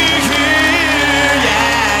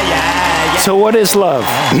So what is love?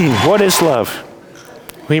 What is love?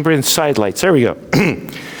 We can bring in side lights. There we go.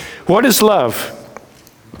 What is love?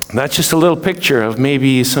 That's just a little picture of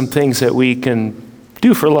maybe some things that we can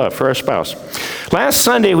do for love, for our spouse. Last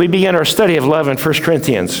Sunday, we began our study of love in 1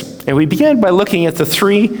 Corinthians. And we began by looking at the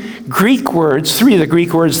three of the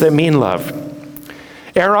Greek words that mean love.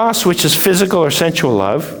 Eros, which is physical or sensual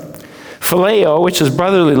love. Phileo, which is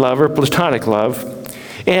brotherly love or platonic love.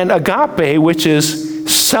 And agape, which is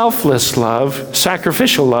selfless love,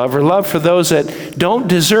 sacrificial love, or love for those that don't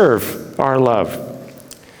deserve our love.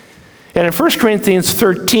 And in 1 Corinthians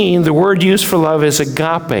 13, the word used for love is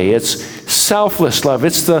agape. It's selfless love.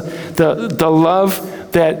 It's the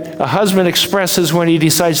love that a husband expresses when he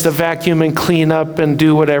decides to vacuum and clean up and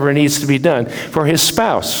do whatever needs to be done for his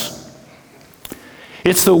spouse.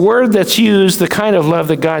 It's the word that's used, the kind of love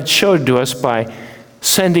that God showed to us by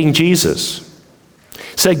sending Jesus.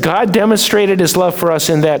 Said God demonstrated his love for us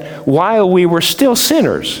in that while we were still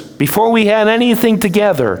sinners, before we had anything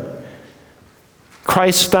together,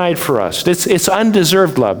 Christ died for us. It's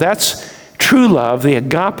undeserved love. That's true love, the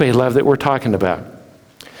agape love that we're talking about.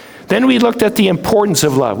 Then we looked at the importance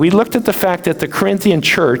of love. We looked at the fact that the Corinthian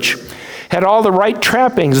church had all the right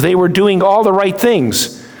trappings. They were doing all the right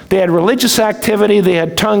things. They had religious activity, they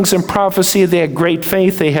had tongues and prophecy, they had great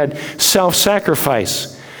faith, they had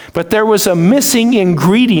self-sacrifice. But there was a missing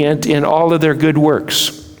ingredient in all of their good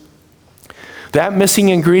works. That missing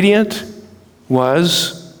ingredient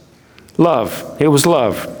was love. It was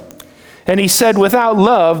love. And he said, without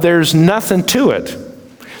love, there's nothing to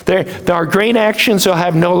it. Our great actions will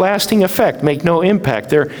have no lasting effect, make no impact.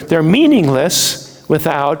 They're meaningless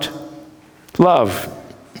without love.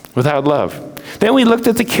 Without love. Then we looked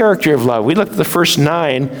at the character of love. We looked at the first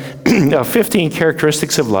 15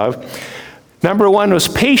 characteristics of love. Number 1 was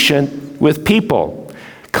patient with people.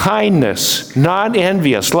 Kindness, not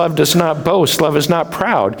envious. Love does not boast. Love is not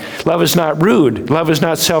proud. Love is not rude. Love is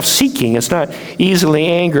not self-seeking. It's not easily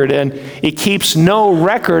angered, and it keeps no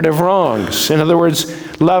record of wrongs. In other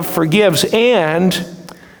words, love forgives and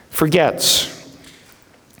forgets.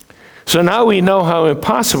 So now we know how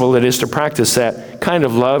impossible it is to practice that kind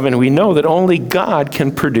of love, and we know that only God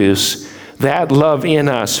can produce that love in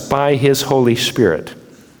us by his Holy Spirit.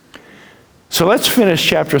 So let's finish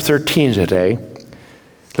chapter 13 today.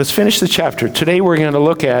 Let's finish the chapter. Today we're going to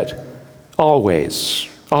look at always.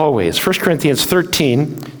 Always. 1 Corinthians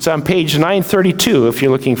 13. It's on page 932 if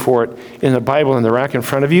you're looking for it in the Bible in the rack in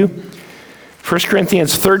front of you. 1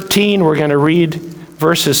 Corinthians 13, we're going to read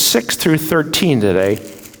verses 6 through 13 today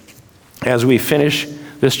as we finish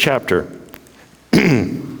this chapter.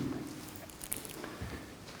 1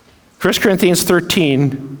 Corinthians 13,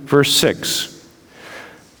 verse 6.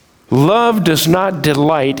 Love does not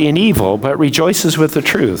delight in evil, but rejoices with the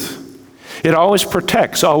truth. It always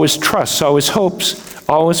protects, always trusts, always hopes,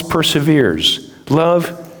 always perseveres.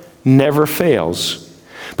 Love never fails.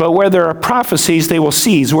 But where there are prophecies, they will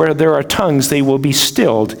cease. Where there are tongues, they will be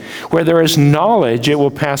stilled. Where there is knowledge, it will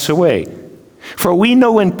pass away. For we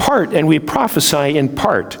know in part, and we prophesy in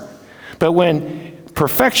part. But when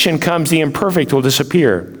perfection comes, the imperfect will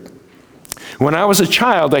disappear. When I was a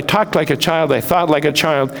child, I talked like a child, I thought like a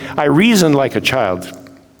child, I reasoned like a child.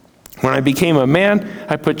 When I became a man,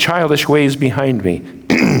 I put childish ways behind me.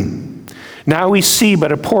 Now we see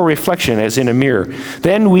but a poor reflection as in a mirror.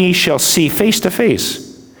 Then we shall see face to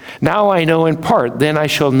face. Now I know in part, then I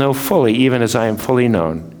shall know fully, even as I am fully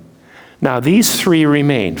known. Now these three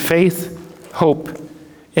remain, faith, hope,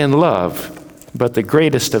 and love. But the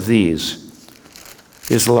greatest of these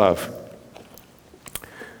is love.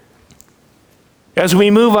 As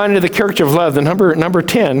we move on to the character of love, the number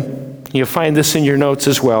 10, you'll find this in your notes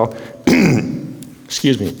as well.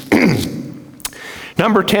 Excuse me.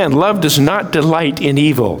 Number 10, love does not delight in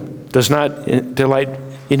evil. Does not delight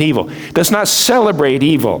in evil. Does not celebrate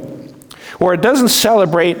evil. Or it doesn't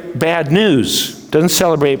celebrate bad news. Doesn't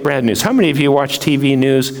celebrate bad news. How many of you watched TV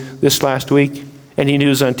news this last week? Any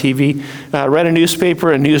news on TV? Read a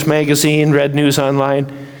newspaper, a news magazine, read news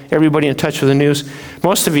online? Everybody in touch with the news?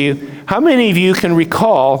 Most of you. How many of you can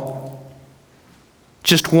recall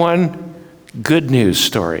just one good news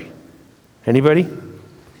story? Anybody?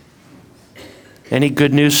 Any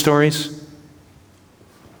good news stories?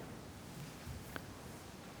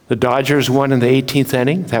 The Dodgers won in the 18th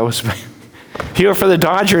inning. That was, if you were for the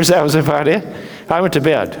Dodgers, that was about it. I went to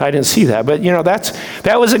bed. I didn't see that. But,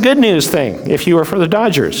 that was a good news thing if you were for the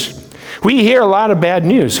Dodgers. We hear a lot of bad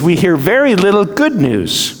news. We hear very little good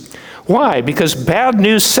news. Why? Because bad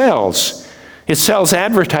news sells. It sells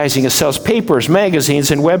advertising. It sells papers,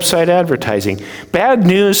 magazines, and website advertising. Bad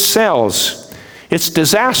news sells. It's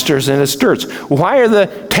disasters and it's dirts. Why are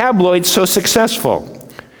the tabloids so successful?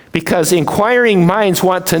 Because inquiring minds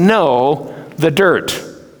want to know the dirt.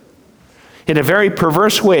 In a very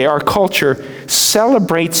perverse way, our culture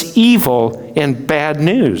celebrates evil and bad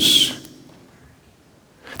news.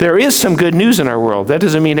 There is some good news in our world. That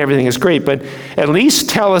doesn't mean everything is great, but at least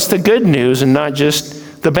tell us the good news and not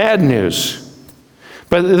just the bad news.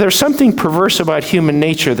 But there's something perverse about human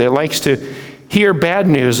nature that likes to hear bad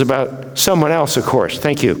news about someone else, of course.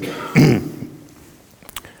 Thank you.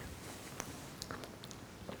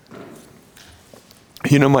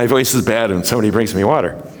 You know my voice is bad when somebody brings me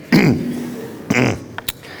water.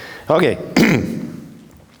 Okay.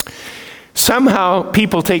 Somehow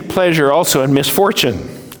people take pleasure also in misfortune.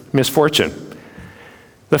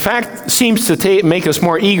 The fact seems to make us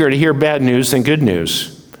more eager to hear bad news than good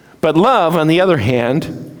news. But love, on the other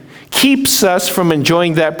hand, keeps us from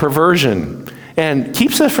enjoying that perversion and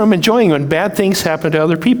keeps us from enjoying when bad things happen to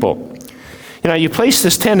other people. You know, you place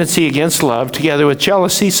this tendency against love together with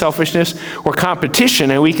jealousy, selfishness, or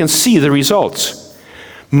competition, and we can see the results.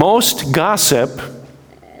 Most gossip,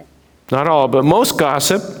 not all, but most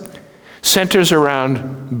gossip centers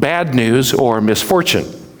around bad news or misfortune.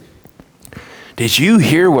 Did you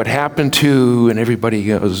hear what happened to, and everybody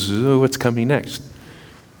goes, oh, what's coming next?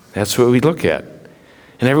 That's what we look at.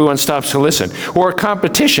 And everyone stops to listen. Or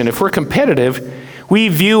competition. If we're competitive, we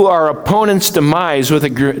view our opponent's demise with a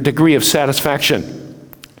degree of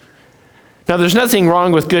satisfaction. Now, there's nothing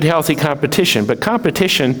wrong with good, healthy competition, but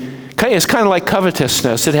competition is kind of like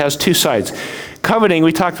covetousness. It has two sides. Coveting,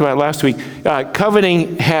 we talked about last week,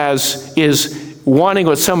 coveting is wanting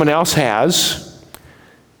what someone else has,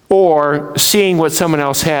 or seeing what someone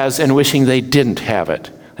else has and wishing they didn't have it.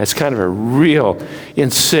 That's kind of a real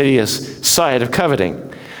insidious side of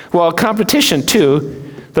coveting. Well, competition too,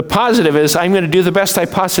 the positive is I'm going to do the best I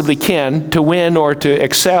possibly can to win or to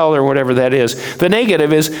excel or whatever that is. The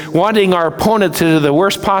negative is wanting our opponent to do the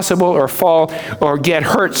worst possible or fall or get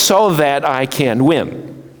hurt so that I can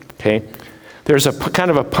win. Okay? There's a kind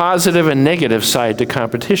of a positive and negative side to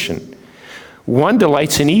competition. One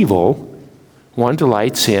delights in evil, one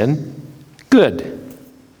delights in good.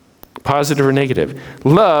 Positive or negative.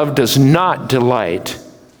 Love does not delight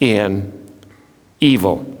in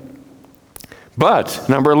evil. But,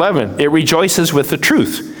 number 11, it rejoices with the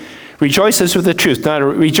truth. Rejoices with the truth. Now, to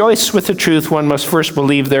rejoice with the truth, one must first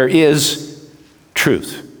believe there is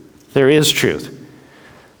truth. There is truth.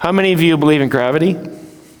 How many of you believe in gravity?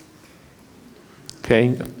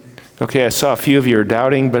 Okay, I saw a few of you are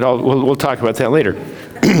doubting, but we'll talk about that later.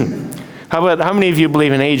 How many of you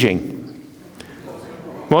believe in aging?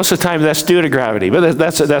 Most of the time that's due to gravity, but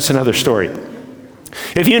that's another story.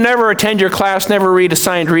 If you never attend your class, never read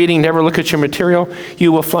assigned reading, never look at your material,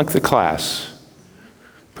 you will flunk the class.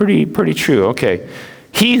 Pretty true, okay.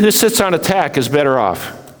 He who sits on attack is better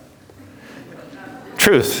off.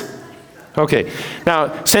 Truth. Okay,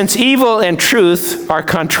 now since evil and truth are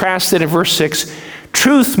contrasted in verse 6,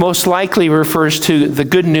 truth most likely refers to the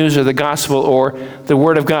good news or the gospel or the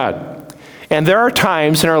word of God. And there are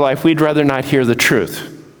times in our life we'd rather not hear the truth.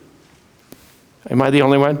 Am I the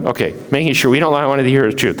only one? Okay, making sure we don't want to hear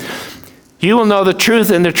the truth. You will know the truth,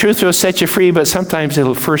 and the truth will set you free, but sometimes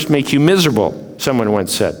it'll first make you miserable, someone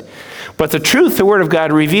once said. But the truth, the Word of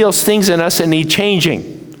God, reveals things in us that need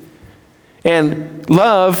changing. And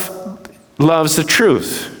love loves the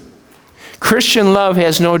truth. Christian love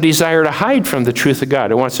has no desire to hide from the truth of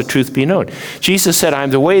God. It wants the truth to be known. Jesus said, I'm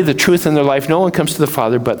the way, the truth, and the life. No one comes to the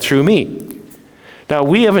Father but through me. Now,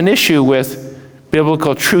 we have an issue with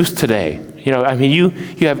biblical truth today. You know, I mean, you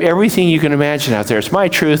have everything you can imagine out there. It's my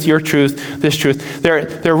truth, your truth, this truth.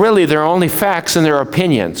 They're only facts and they're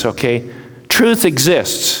opinions, okay? Truth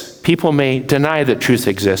exists. People may deny that truth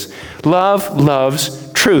exists. Love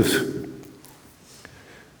loves truth.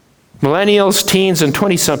 Millennials, teens, and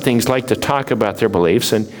 20-somethings like to talk about their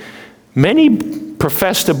beliefs, and many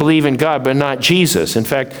profess to believe in God, but not Jesus. In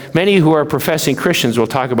fact, many who are professing Christians will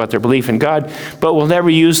talk about their belief in God, but will never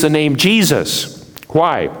use the name Jesus.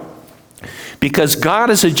 Why? Because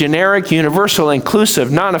God is a generic, universal,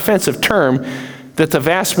 inclusive, non-offensive term that the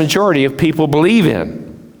vast majority of people believe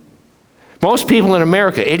in. Most people in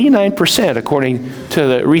America, 89%, according to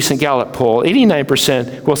the recent Gallup poll,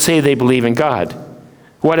 89% will say they believe in God.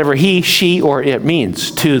 Whatever he, she, or it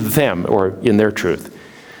means to them or in their truth.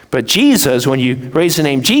 But Jesus, when you raise the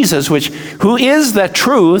name Jesus, who is the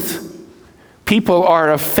truth, people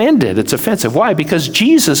are offended. It's offensive. Why? Because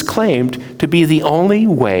Jesus claimed to be the only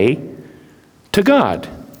way to God.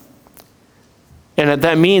 And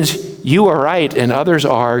that means you are right and others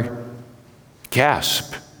are,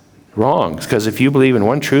 gasp, wrong. Because if you believe in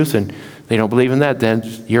one truth, and They don't believe in that, then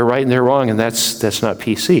you're right and they're wrong, and that's not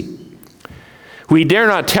PC. We dare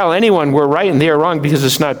not tell anyone we're right and they are wrong because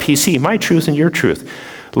it's not PC. My truth and your truth.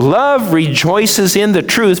 Love rejoices in the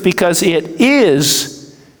truth because it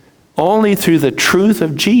is only through the truth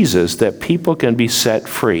of Jesus that people can be set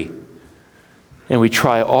free. And we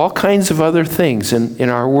try all kinds of other things in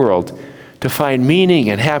our world to find meaning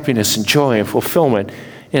and happiness and joy and fulfillment.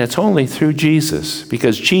 And it's only through Jesus,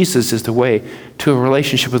 because Jesus is the way to a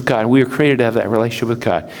relationship with God. We are created to have that relationship with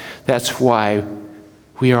God. That's why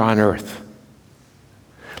we are on earth.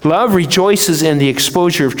 Love rejoices in the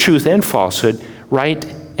exposure of truth and falsehood, right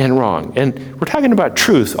and wrong. And we're talking about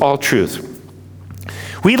truth, all truth.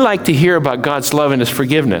 We'd like to hear about God's love and his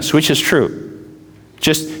forgiveness, which is true.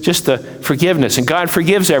 Just the forgiveness. And God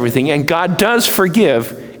forgives everything. And God does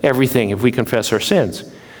forgive everything if we confess our sins.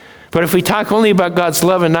 But if we talk only about God's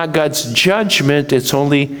love and not God's judgment, it's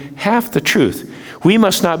only half the truth. We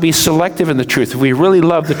must not be selective in the truth. If we really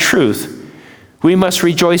love the truth, we must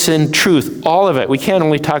rejoice in truth, all of it. We can't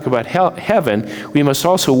only talk about heaven. We must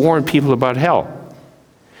also warn people about hell.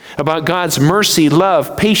 About God's mercy,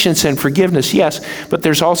 love, patience, and forgiveness, yes. But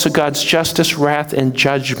there's also God's justice, wrath, and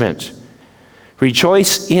judgment.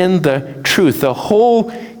 Rejoice in the truth, the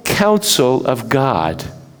whole counsel of God.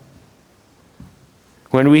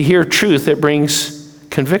 When we hear truth, it brings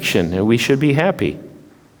conviction, and we should be happy.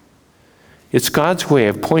 It's God's way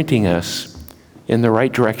of pointing us in the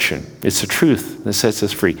right direction. It's the truth that sets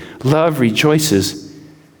us free. Love rejoices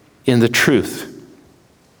in the truth.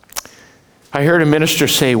 I heard a minister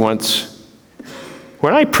say once,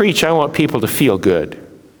 when I preach, I want people to feel good.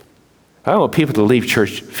 I want people to leave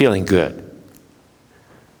church feeling good.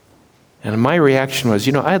 And my reaction was,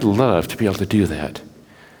 I'd love to be able to do that.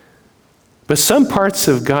 But some parts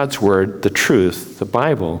of God's word, the truth, the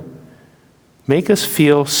Bible, make us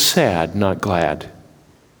feel sad, not glad.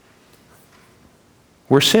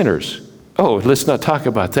 We're sinners. Oh, let's not talk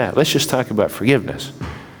about that. Let's just talk about forgiveness.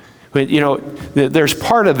 But, there's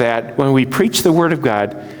part of that when we preach the word of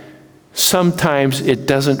God, sometimes it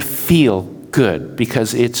doesn't feel good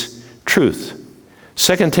because it's truth.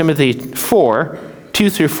 2 Timothy 4, 2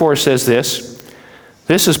 through 4 says this.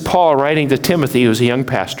 This is Paul writing to Timothy, who's a young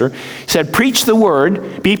pastor. He said, preach the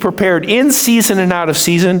word, be prepared in season and out of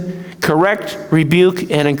season, correct,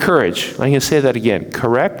 rebuke, and encourage. I'm going to say that again.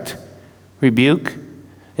 Correct, rebuke,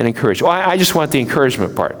 and encourage. Well, I just want the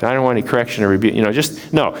encouragement part. I don't want any correction or rebuke.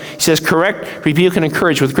 No. He says, correct, rebuke, and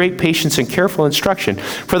encourage with great patience and careful instruction.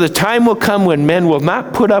 For the time will come when men will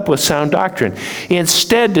not put up with sound doctrine.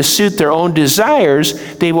 Instead, to suit their own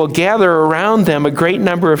desires, they will gather around them a great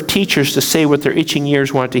number of teachers to say what their itching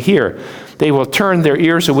ears want to hear. They will turn their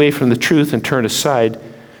ears away from the truth and turn aside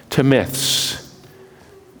to myths.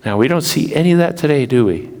 Now, we don't see any of that today, do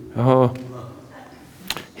we? Oh,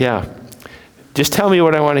 yeah. Just tell me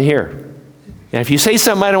what I want to hear. And if you say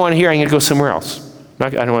something I don't want to hear, I'm going to go somewhere else. I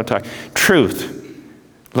don't want to talk. Truth.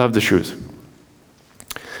 Love the truth.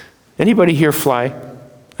 Anybody here fly?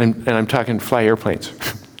 And I'm talking fly airplanes.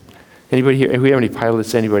 Anybody here? Do we have any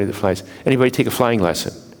pilots? Anybody that flies? Anybody take a flying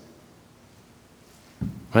lesson? Am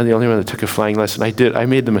I the only one that took a flying lesson? I did. I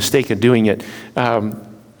made the mistake of doing it. A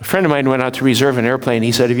friend of mine went out to reserve an airplane.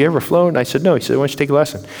 He said, have you ever flown? I said, no. He said, why don't you take a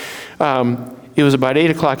lesson? It was about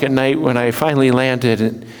 8 o'clock at night when I finally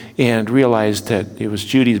landed and realized that it was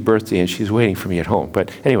Judy's birthday and she's waiting for me at home. But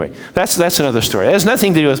anyway, that's another story. It has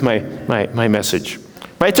nothing to do with my message.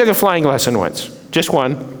 But I took a flying lesson once, just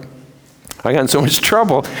one. I got in so much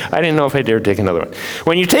trouble, I didn't know if I dared take another one.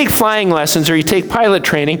 When you take flying lessons or you take pilot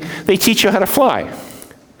training, they teach you how to fly.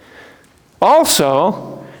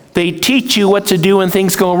 Also, they teach you what to do when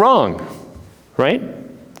things go wrong, right?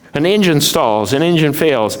 An engine stalls, an engine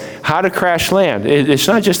fails, how to crash land. It's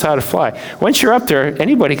not just how to fly. Once you're up there,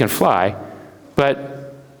 anybody can fly,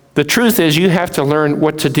 but the truth is you have to learn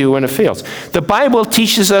what to do when it fails. The Bible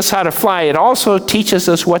teaches us how to fly. It also teaches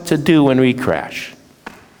us what to do when we crash.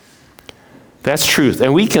 That's truth.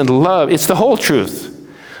 And we can love, it's the whole truth.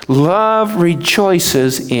 Love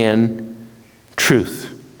rejoices in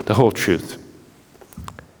truth, the whole truth.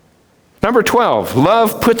 Number 12,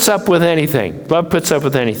 love puts up with anything. Love puts up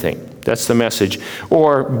with anything. That's the message.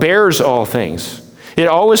 Or bears all things. It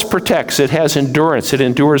always protects. It has endurance. It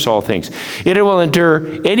endures all things. It will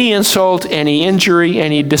endure any insult, any injury,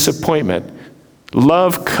 any disappointment.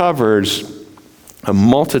 Love covers a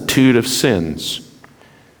multitude of sins.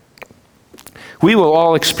 We will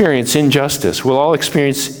all experience injustice. We'll all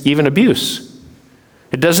experience even abuse.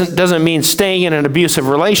 It doesn't mean staying in an abusive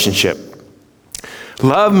relationship.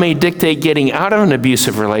 Love may dictate getting out of an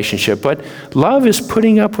abusive relationship, but love is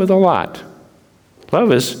putting up with a lot.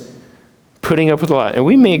 Love is putting up with a lot. And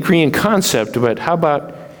we may agree in concept, but how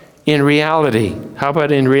about in reality? How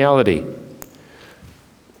about in reality?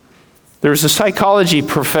 There was a psychology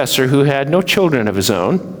professor who had no children of his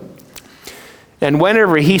own. And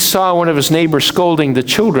whenever he saw one of his neighbors scolding the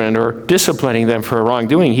children or disciplining them for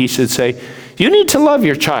wrongdoing, he should say, "You need to love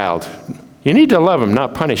your child. You need to love him,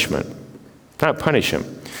 not punishment. Not punish him."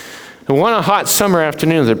 And one hot summer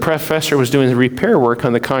afternoon, the professor was doing the repair work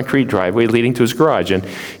on the concrete driveway leading to his garage. And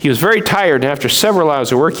he was very tired, and after several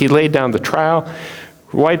hours of work, he laid down the trowel,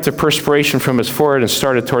 wiped the perspiration from his forehead, and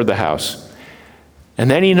started toward the house. And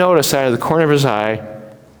then he noticed out of the corner of his eye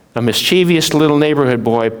a mischievous little neighborhood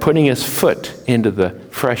boy putting his foot into the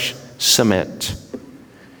fresh cement.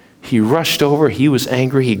 He rushed over, he was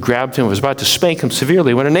angry, he grabbed him, was about to spank him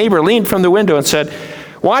severely when a neighbor leaned from the window and said,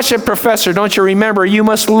 "Watch it, Professor, don't you remember? You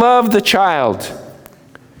must love the child."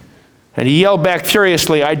 And he yelled back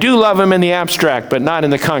furiously, "I do love him in the abstract, but not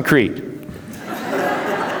in the concrete."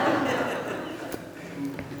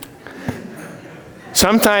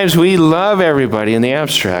 Sometimes we love everybody in the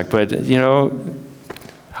abstract, but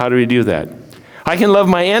how do we do that? I can love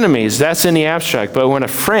my enemies, that's in the abstract, but when a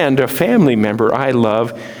friend or family member I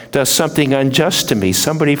love does something unjust to me,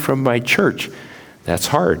 somebody from my church, that's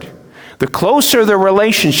hard. The closer the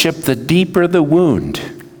relationship, the deeper the wound,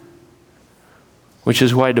 which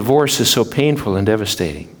is why divorce is so painful and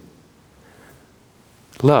devastating.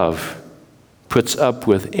 Love puts up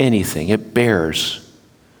with anything. It bears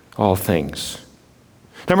all things.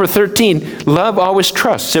 Number 13, love always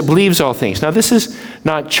trusts. It believes all things. Now, this is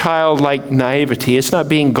not childlike naivety. It's not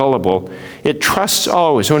being gullible. It trusts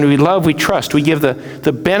always. When we love, we trust. We give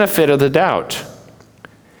the benefit of the doubt.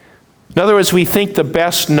 In other words, we think the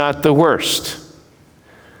best, not the worst.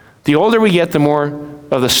 The older we get, the more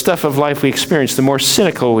of the stuff of life we experience, the more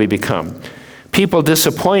cynical we become. People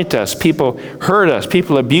disappoint us, people hurt us,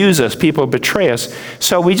 people abuse us, people betray us.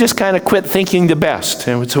 So we just kind of quit thinking the best.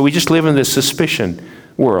 And so we just live in this suspicion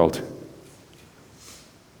world.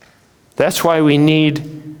 That's why we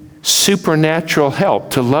need supernatural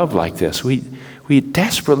help to love like this. We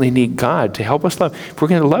desperately need God to help us love. If we're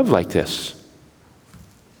going to love like this,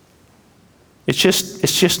 it's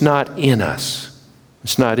just not in us.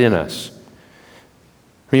 It's not in us.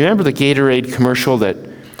 Remember the Gatorade commercial that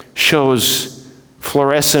shows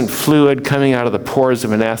fluorescent fluid coming out of the pores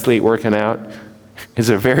of an athlete working out? It's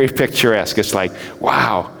a very picturesque. It's like,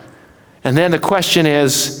 wow. And then the question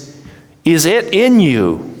is it in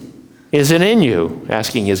you? Is it in you?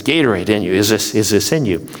 Asking, is Gatorade in you? Is this in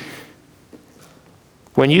you?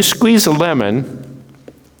 When you squeeze a lemon,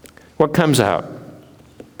 what comes out?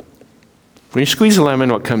 When you squeeze a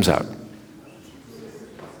lemon, what comes out?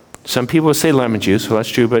 Some people say lemon juice, well, that's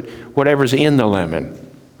true, but whatever's in the lemon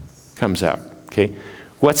comes out, okay?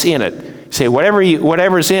 What's in it? You say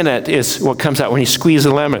whatever's in it is what comes out when you squeeze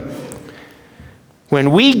a lemon.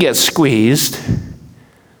 When we get squeezed,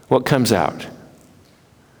 what comes out?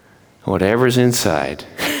 Whatever's inside.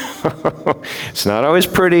 It's not always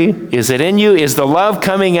pretty. Is it in you? Is the love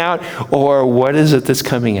coming out? Or what is it that's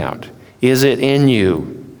coming out? Is it in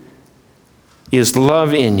you? Is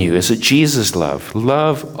love in you? Is it Jesus' love?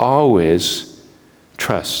 Love always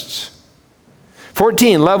trusts.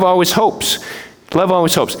 14, love always hopes. Love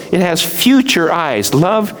always hopes. It has future eyes.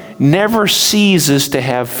 Love never ceases to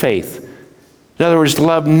have faith. In other words,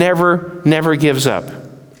 love never gives up.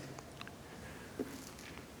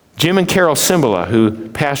 Jim and Carol Cymbala, who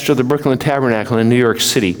pastored the Brooklyn Tabernacle in New York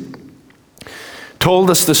City, told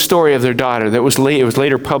us the story of their daughter that was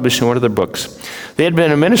later published in one of their books. They had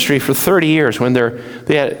been in ministry for 30 years when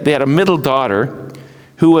they had a middle daughter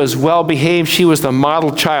who was well behaved. She was the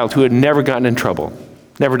model child who had never gotten in trouble,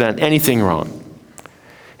 never done anything wrong.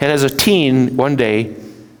 And as a teen, one day,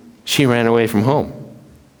 she ran away from home.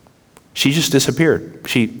 She just disappeared.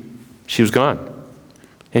 She was gone.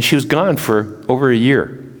 And she was gone for over a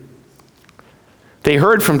year. They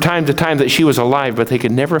heard from time to time that she was alive, but they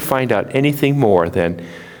could never find out anything more than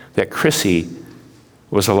that Chrissy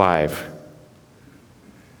was alive.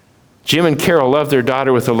 Jim and Carol loved their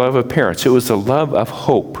daughter with the love of parents. It was the love of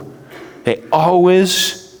hope. They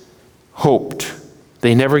always hoped.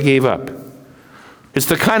 They never gave up. It's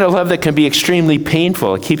the kind of love that can be extremely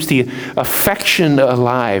painful. It keeps the affection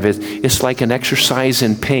alive. It's like an exercise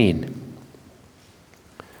in pain.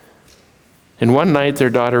 And one night their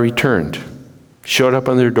daughter returned, showed up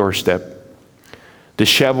on their doorstep,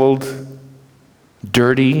 disheveled,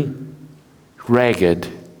 dirty, ragged,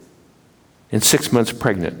 and 6 months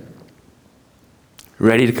pregnant,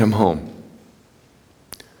 ready to come home.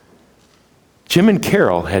 Jim and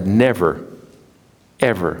Carol had never,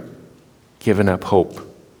 ever given up hope.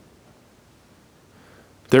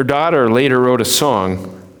 Their daughter later wrote a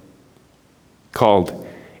song called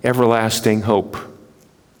Everlasting Hope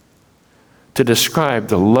to describe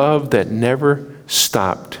the love that never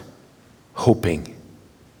stopped hoping.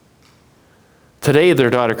 Today, their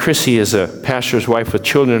daughter Chrissy is a pastor's wife with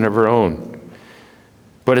children of her own.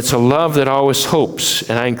 But it's a love that always hopes.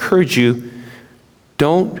 And I encourage you,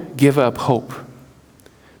 don't give up hope.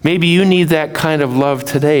 Maybe you need that kind of love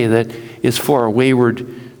today that is for a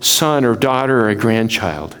wayward son or daughter or a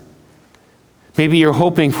grandchild. Maybe you're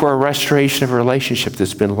hoping for a restoration of a relationship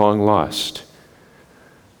that's been long lost.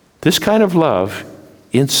 This kind of love,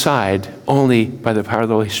 inside only by the power of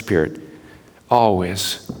the Holy Spirit,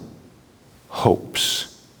 always hopes.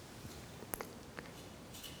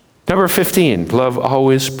 Number 15, love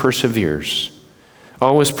always perseveres.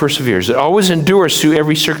 Always perseveres. It always endures through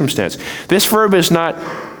every circumstance. This verb is not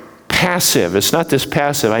passive. It's not this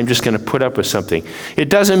passive, I'm just going to put up with something. It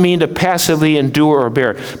doesn't mean to passively endure or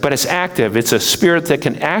bear, but it's active. It's a spirit that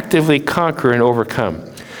can actively conquer and overcome.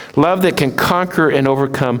 Love that can conquer and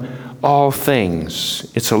overcome all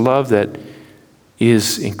things. It's a love that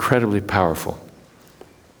is incredibly powerful.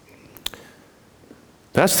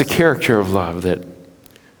 That's the character of love that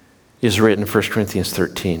is written in 1 Corinthians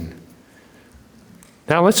 13.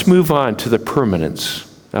 Now let's move on to the permanence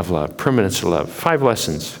of love. Permanence of love. 5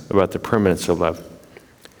 lessons about the permanence of love.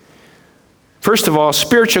 First of all,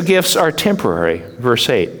 spiritual gifts are temporary. Verse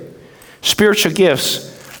 8. Spiritual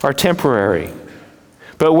gifts are temporary.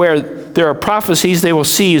 But where there are prophecies, they will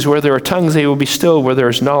cease. Where there are tongues, they will be stilled. Where there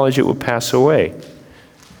is knowledge, it will pass away.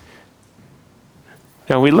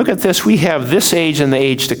 Now we look at this, we have this age and the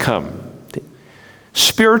age to come.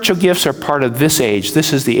 Spiritual gifts are part of this age.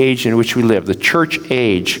 This is the age in which we live, the church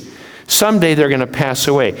age. Someday they're going to pass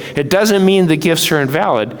away. It doesn't mean the gifts are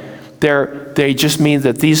invalid. They just mean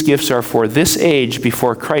that these gifts are for this age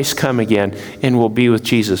before Christ come again and will be with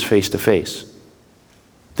Jesus face to face.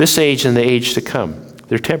 This age and the age to come.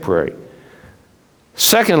 They're temporary.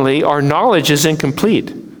 Secondly, our knowledge is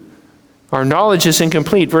incomplete. Our knowledge is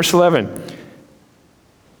incomplete. Verse 11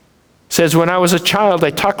 says, when I was a child, I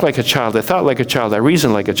talked like a child. I thought like a child. I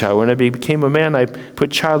reasoned like a child. When I became a man, I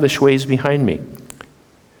put childish ways behind me.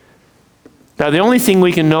 Now, the only thing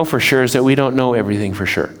we can know for sure is that we don't know everything for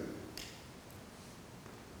sure.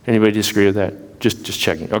 Anybody disagree with that? Just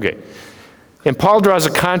checking. Okay. And Paul draws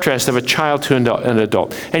a contrast of a child to an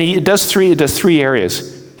adult. And it does three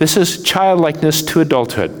areas. This is childlikeness to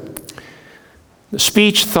adulthood.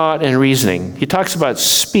 Speech, thought, and reasoning. He talks about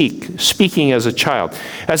speaking as a child.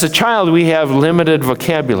 As a child, we have limited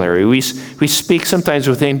vocabulary. We speak sometimes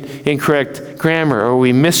with incorrect grammar, or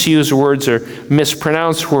we misuse words or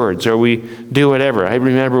mispronounce words, or we do whatever. I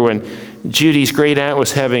remember when Judy's great aunt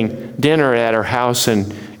was having dinner at her house,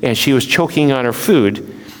 and she was choking on her food,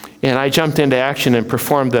 and I jumped into action and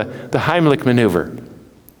performed the Heimlich maneuver.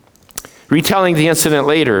 Retelling the incident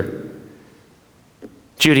later,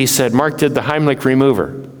 Judy said, Mark did the Heimlich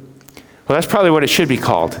remover. Well, that's probably what it should be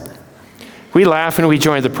called. We laugh and we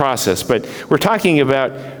join the process, but we're talking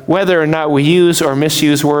about whether or not we use or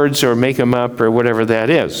misuse words or make them up or whatever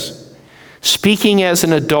that is. Speaking as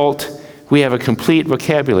an adult, we have a complete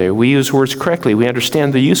vocabulary. We use words correctly. We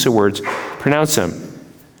understand the use of words, pronounce them.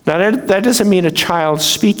 Now, that doesn't mean a child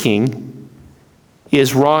speaking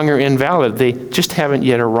is wrong or invalid. They just haven't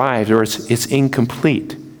yet arrived, or it's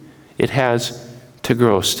incomplete. It has to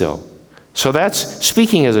grow still. So that's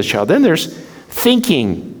speaking as a child. Then there's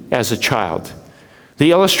thinking as a child.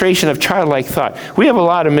 The illustration of childlike thought. We have a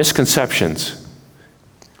lot of misconceptions.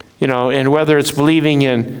 And whether it's believing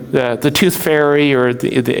in the tooth fairy or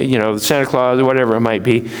the Santa Claus or whatever it might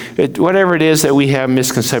be, whatever it is that we have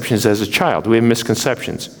misconceptions as a child, we have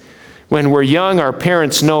misconceptions. When we're young, our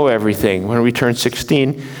parents know everything. When we turn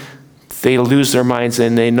 16, they lose their minds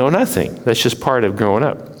and they know nothing. That's just part of growing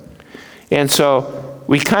up. And so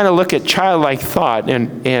we kind of look at childlike thought,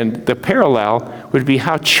 and the parallel would be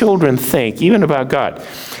how children think, even about God.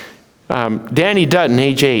 Danny Dutton,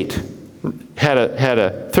 age 8, had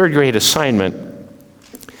a third grade assignment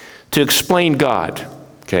to explain God.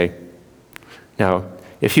 Okay. Now,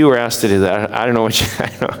 if you were asked to do that, I don't know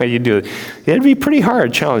how you do it. It'd be pretty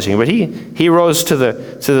hard, challenging. But he rose to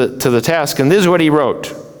the task, and this is what he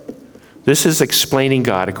wrote. This is explaining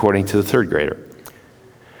God according to the third grader.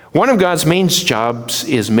 One of God's main jobs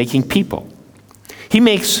is making people. He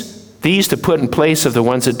makes these to put in place of the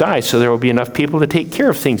ones that die, so there will be enough people to take care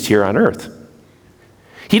of things here on earth.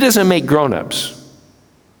 He doesn't make grown-ups,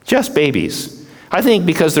 just babies. I think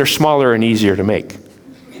because they're smaller and easier to make.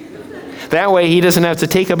 That way he doesn't have to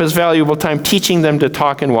take up his valuable time teaching them to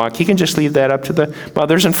talk and walk. He can just leave that up to the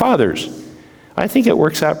mothers and fathers. I think it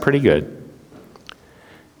works out pretty good.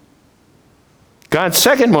 God's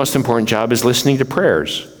second most important job is listening to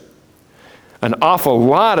prayers. An awful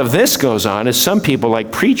lot of this goes on as some people,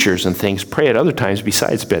 like preachers and things, pray at other times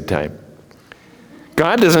besides bedtime.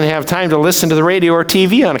 God doesn't have time to listen to the radio or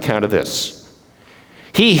TV on account of this.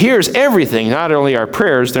 He hears everything, not only our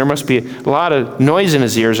prayers. There must be a lot of noise in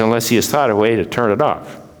his ears unless he has thought of a way to turn it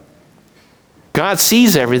off. God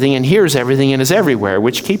sees everything and hears everything and is everywhere,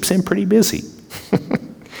 which keeps him pretty busy.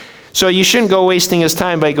 So you shouldn't go wasting his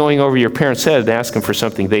time by going over your parents' head and asking for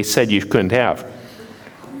something they said you couldn't have.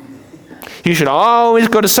 You should always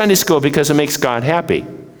go to Sunday school because it makes God happy.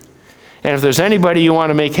 And if there's anybody you want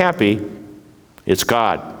to make happy, it's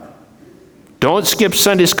God. Don't skip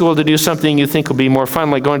Sunday school to do something you think will be more fun,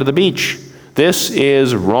 like going to the beach. This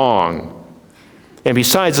is wrong. And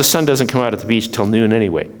besides, the sun doesn't come out at the beach till noon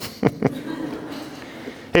anyway.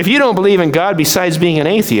 If you don't believe in God besides being an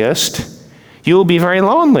atheist, you will be very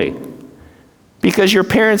lonely because your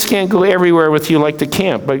parents can't go everywhere with you like to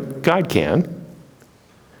camp, but God can.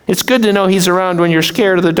 It's good to know he's around when you're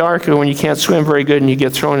scared of the dark or when you can't swim very good and you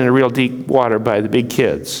get thrown in a real deep water by the big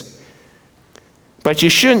kids. But you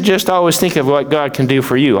shouldn't just always think of what God can do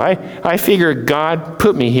for you. I figure God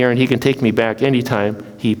put me here and he can take me back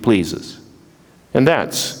anytime he pleases. And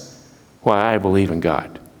that's why I believe in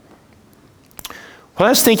God. Well,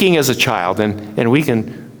 that's thinking as a child, and we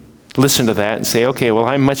can listen to that and say, okay, well,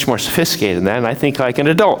 I'm much more sophisticated than that, and I think like an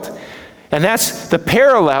adult. And that's the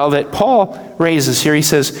parallel that Paul raises here. He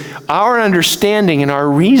says, our understanding and our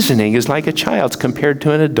reasoning is like a child's compared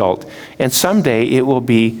to an adult, and someday it will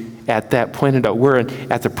be at that point adult. We're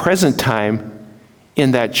at the present time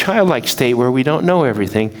in that childlike state where we don't know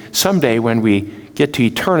everything. Someday when we get to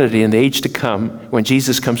eternity in the age to come, when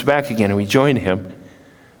Jesus comes back again and we join him,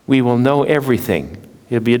 we will know everything.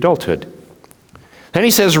 It'll be adulthood. Then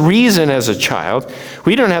he says, reason as a child.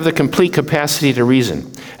 We don't have the complete capacity to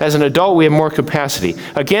reason. As an adult, we have more capacity.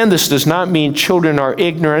 Again, this does not mean children are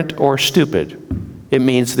ignorant or stupid. It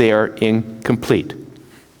means they are incomplete.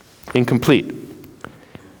 Incomplete.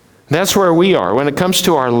 That's where we are. When it comes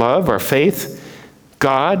to our love, our faith,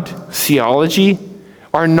 God, theology,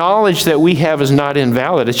 our knowledge that we have is not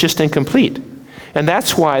invalid. It's just incomplete. And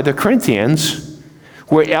that's why the Corinthians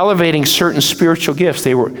were elevating certain spiritual gifts.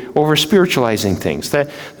 They were over-spiritualizing things. That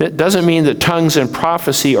doesn't mean that tongues and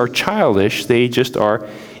prophecy are childish. They just are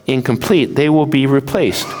incomplete. They will be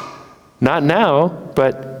replaced. Not now,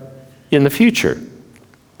 but in the future.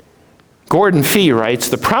 Gordon Fee writes,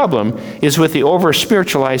 the problem is with the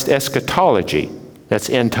over-spiritualized eschatology. That's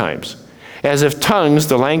end times. As if tongues,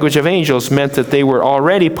 the language of angels, meant that they were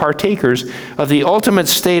already partakers of the ultimate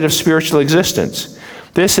state of spiritual existence.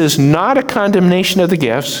 This is not a condemnation of the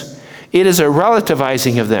gifts. It is a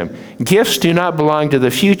relativizing of them. Gifts do not belong to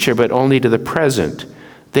the future, but only to the present.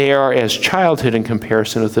 They are as childhood in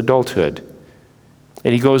comparison with adulthood.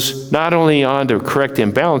 And he goes not only on to correct the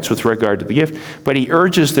imbalance with regard to the gift, but he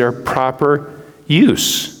urges their proper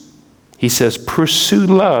use. He says, pursue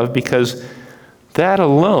love because that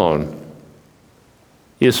alone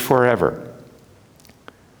is forever.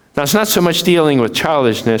 Now, it's not so much dealing with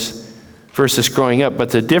childishness versus growing up, but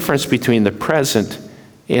the difference between the present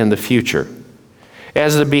and the future.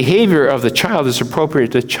 As the behavior of the child is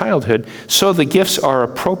appropriate to childhood, so the gifts are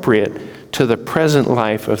appropriate to the present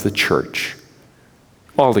life of the church.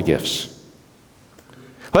 All the gifts.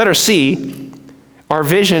 Letter C, our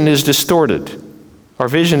vision is distorted. Our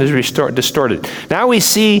vision is distorted. Now we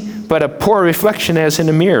see but a poor reflection as in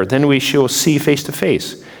a mirror. Then we shall see face to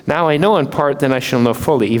face. Now I know in part, then I shall know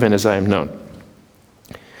fully, even as I am known.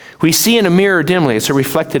 We see in a mirror dimly. It's a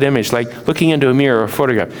reflected image, like looking into a mirror or a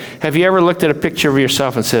photograph. Have you ever looked at a picture of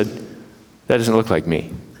yourself and said, that doesn't look like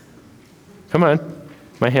me? Come on.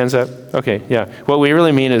 My hand's up? Okay, yeah. What we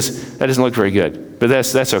really mean is, that doesn't look very good. But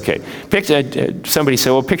that's okay. Somebody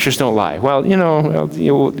said, well, pictures don't lie. Well,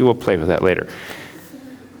 we'll play with that later.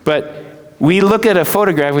 But we look at a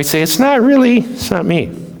photograph and we say, it's not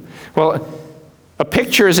me. Well, a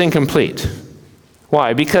picture is incomplete.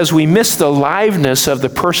 Why? Because we miss the liveness of the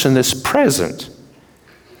person that's present.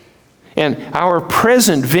 And our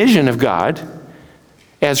present vision of God,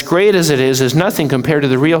 as great as it is nothing compared to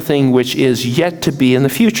the real thing which is yet to be in the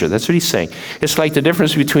future. That's what he's saying. It's like the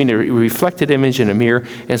difference between a reflected image in a mirror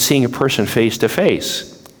and seeing a person face to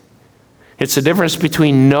face. It's the difference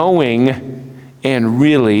between knowing and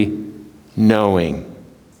really knowing.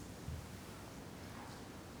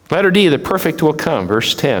 Letter D, the perfect will come,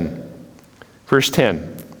 verse 10. Verse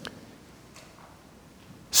 10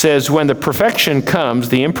 says, when the perfection comes,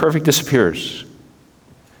 the imperfect disappears.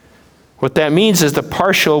 What that means is the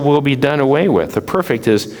partial will be done away with. The perfect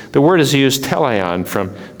the word is used teleion,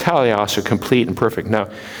 from teleios, or complete and perfect. Now,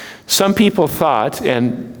 some people thought,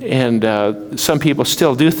 and some people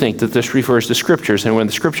still do think, that this refers to Scriptures, and when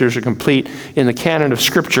the Scriptures are complete in the canon of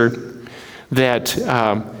Scripture, that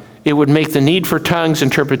it would make the need for tongues,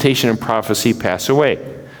 interpretation, and prophecy pass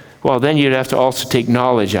away. Well, then you'd have to also take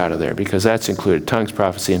knowledge out of there, because that's included, tongues,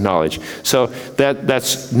 prophecy, and knowledge. So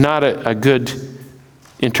that's not a good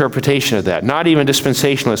interpretation of that. Not even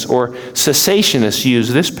dispensationalists or cessationists use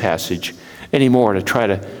this passage anymore to try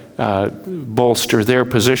to bolster their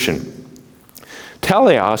position.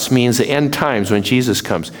 Teleos means the end times, when Jesus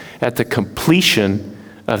comes, at the completion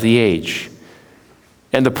of the age.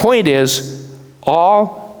 And the point is,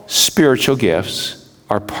 all spiritual gifts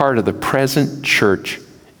are part of the present church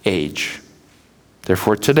age.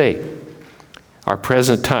 Therefore, today, our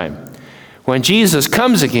present time. When Jesus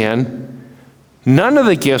comes again, none of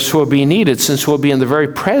the gifts will be needed, since we'll be in the very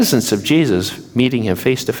presence of Jesus, meeting him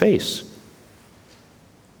face to face.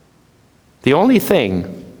 The only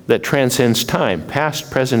thing that transcends time, past,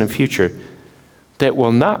 present, and future, that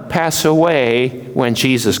will not pass away when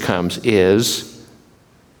Jesus comes is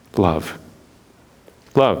love.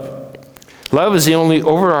 Love. Love is the only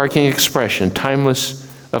overarching expression, timeless,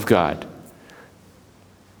 of God.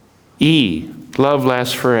 Love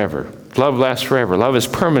lasts forever. Love lasts forever. Love is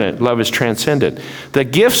permanent. Love is transcendent. The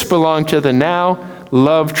gifts belong to the now.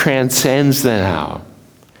 Love transcends the now.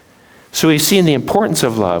 So we've seen the importance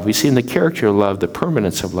of love. We've seen the character of love, the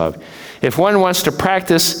permanence of love. If one wants to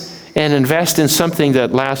practice and invest in something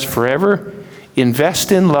that lasts forever,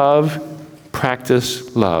 invest in love,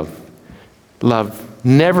 practice love. Love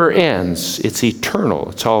never ends. It's eternal.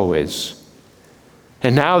 It's always.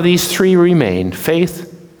 And now these three remain: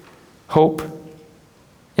 faith, hope,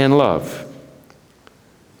 and love.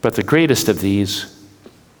 But the greatest of these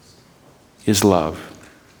is love.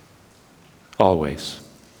 Always.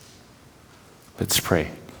 Let's pray.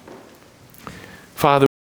 Father,